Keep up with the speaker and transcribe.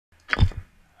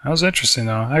That was interesting,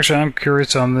 though. Actually, I'm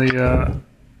curious on the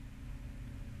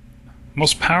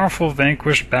most powerful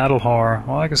vanquished battle horror.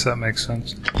 Well, I guess that makes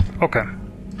sense. Okay.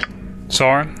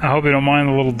 Sorry. I hope you don't mind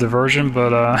a little diversion,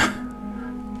 but I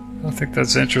think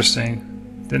that's interesting.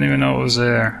 Didn't even know it was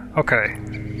there. Okay.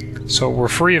 So we're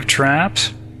free of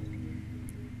traps.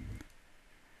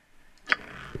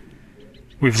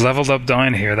 We've leveled up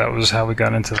dying here. That was how we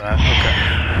got into that.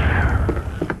 Okay.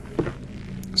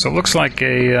 So it looks like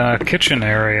a kitchen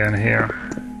area in here.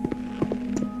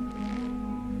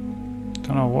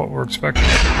 Don't know what we're expecting.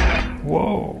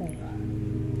 Whoa.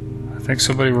 I think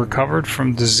somebody recovered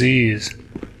from disease.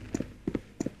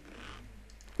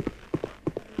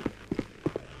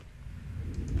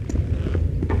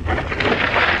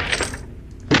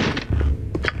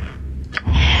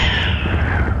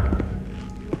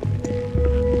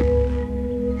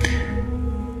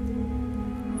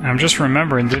 I'm just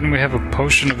remembering, didn't we have a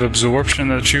potion of absorption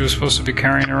that she was supposed to be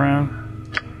carrying around?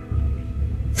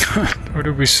 Or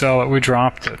did we sell it? We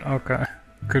dropped it. Okay.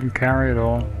 Couldn't carry it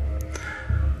all.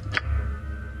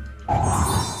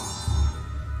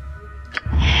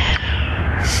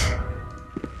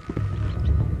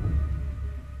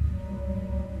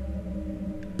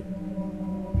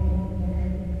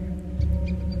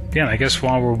 Again, I guess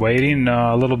while we're waiting,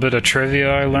 a little bit of trivia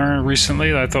I learned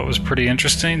recently that I thought was pretty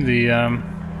interesting.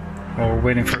 While we're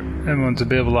waiting for everyone to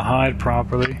be able to hide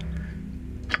properly.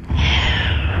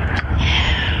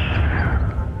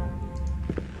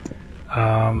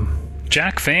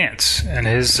 Jack Vance and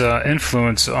his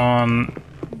influence on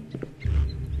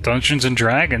Dungeons and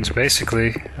Dragons,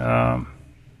 basically.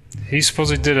 He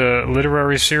supposedly did a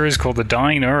literary series called The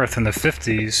Dying Earth in the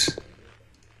 50s.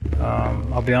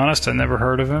 I'll be honest, I never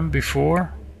heard of him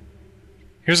before.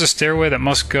 Here's a stairway that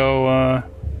must go...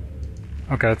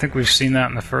 Okay, I think we've seen that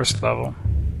in the first level.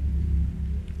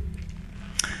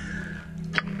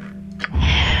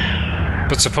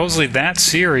 But supposedly that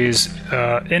series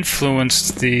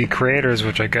influenced the creators,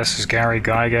 which I guess is Gary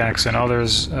Gygax and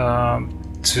others,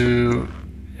 to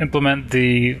implement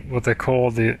what they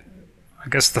call the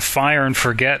fire and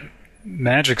forget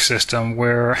magic system,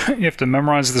 where you have to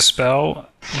memorize the spell,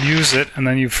 use it, and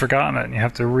then you've forgotten it, and you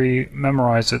have to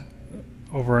re-memorize it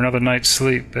over another night's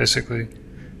sleep, basically.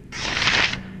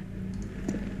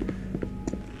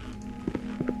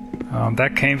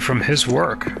 That came from his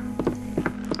work,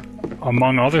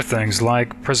 among other things,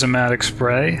 like prismatic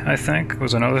spray, I think,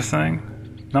 was another thing.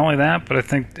 Not only that, but I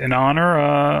think in honor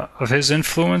of his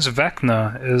influence,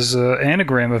 Vecna is an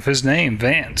anagram of his name,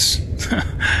 Vance.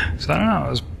 So I don't know, I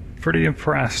was pretty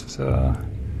impressed. Now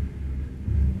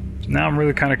I'm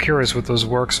really kind of curious what those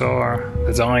works are.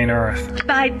 The Dying Earth.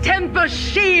 By Tempest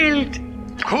Shield!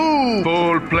 Cool!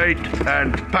 Ball plate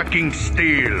and packing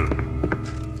steel.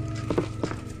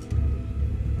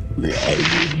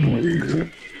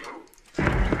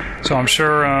 So I'm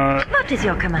sure... What is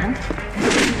your command?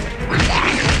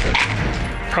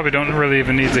 Probably don't really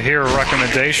even need to hear a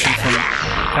recommendation from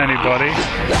anybody.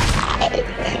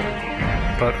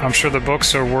 But I'm sure the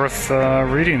books are worth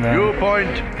reading then.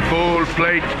 Viewpoint, ball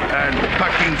plate, and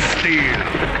packing steel.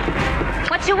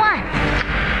 What you want?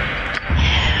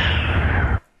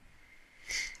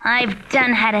 I've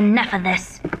done had enough of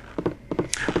this.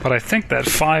 But I think that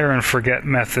fire and forget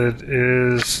method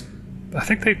is... I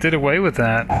think they did away with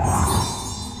that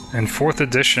in 4th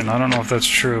edition. I don't know if that's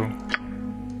true.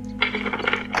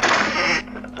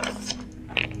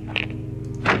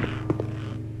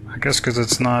 I guess because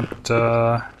it's not...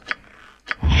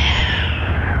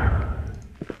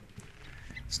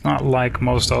 it's not like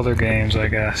most other games, I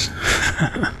guess.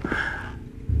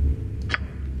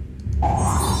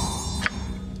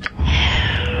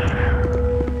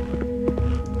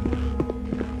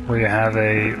 Where you have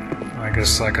I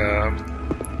guess like a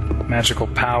magical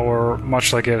power,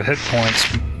 much like you have hit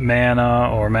points,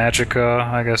 mana or magicka,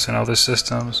 I guess, in other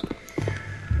systems.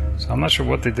 So I'm not sure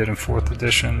what they did in 4th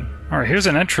edition. Alright, here's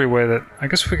an entryway that I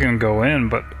guess we can go in,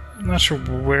 but I'm not sure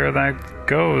where that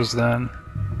goes then.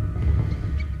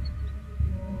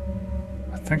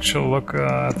 I think she'll look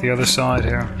at the other side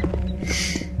here.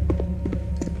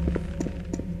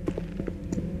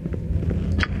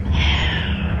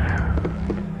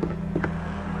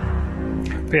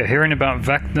 But yeah, hearing about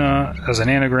Vecna as an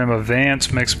anagram of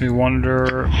Vance makes me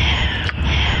wonder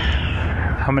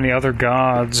how many other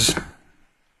gods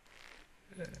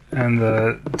and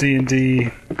the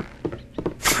D&D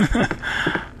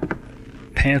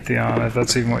pantheon, if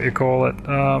that's even what you call it,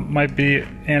 might be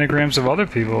anagrams of other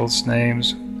people's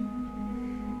names.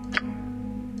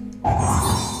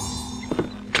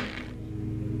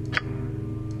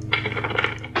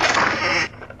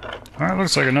 Alright,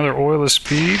 looks like another oil of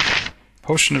speed.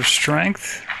 Potion of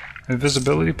Strength.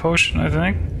 Invisibility potion, I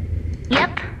think.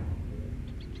 Yep.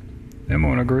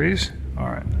 Everyone agrees?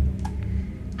 Alright.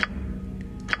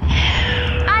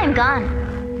 I'm gone.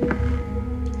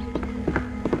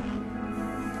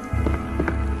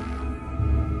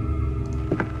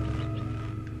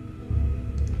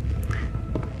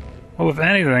 Well, if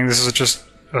anything, this is just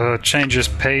changes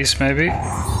pace, maybe.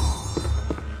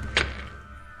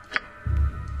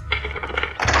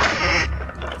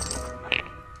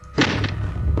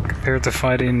 Compared to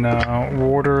fighting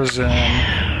warders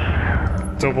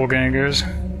and doppelgangers.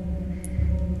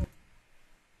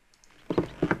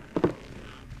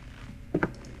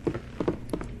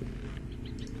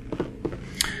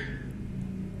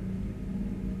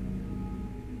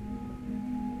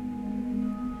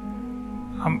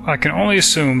 I can only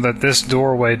assume that this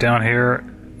doorway down here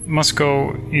must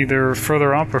go either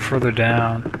further up or further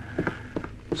down.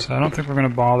 So I don't think we're going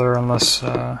to bother unless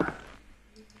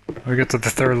we get to the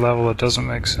 3rd level. It doesn't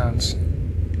make sense.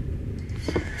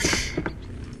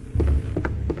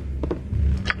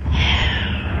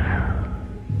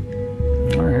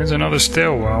 Alright, here's another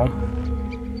stairwell.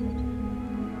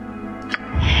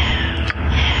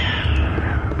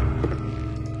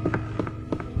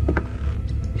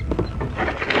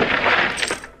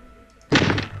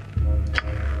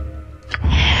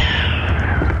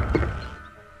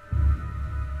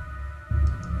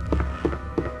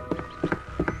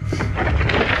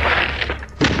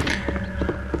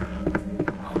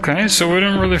 Okay, so we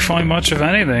didn't really find much of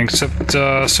anything except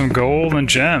some gold and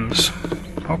gems.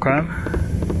 Okay.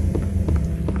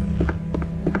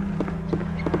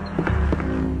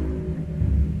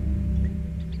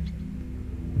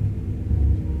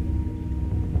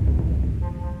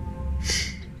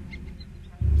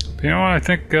 But you know what, I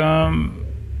think,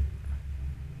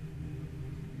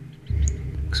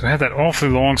 so we had that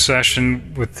awfully long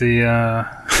session with the,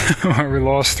 where we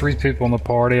lost 3 people in the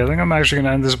party. I think I'm actually going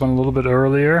to end this one a little bit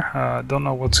earlier. Don't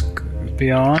know what's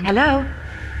beyond. Hello?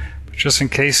 But just in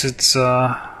case it's,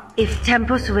 If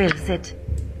Tempus wills it.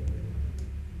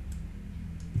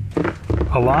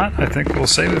 a lot, I think we'll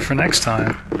save it for next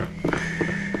time.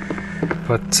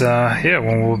 But, yeah,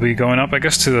 when we'll be going up, I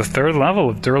guess, to the 3rd level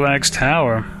of Durlag's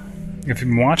Tower. If you've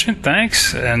been watching,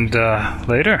 thanks, and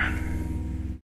later.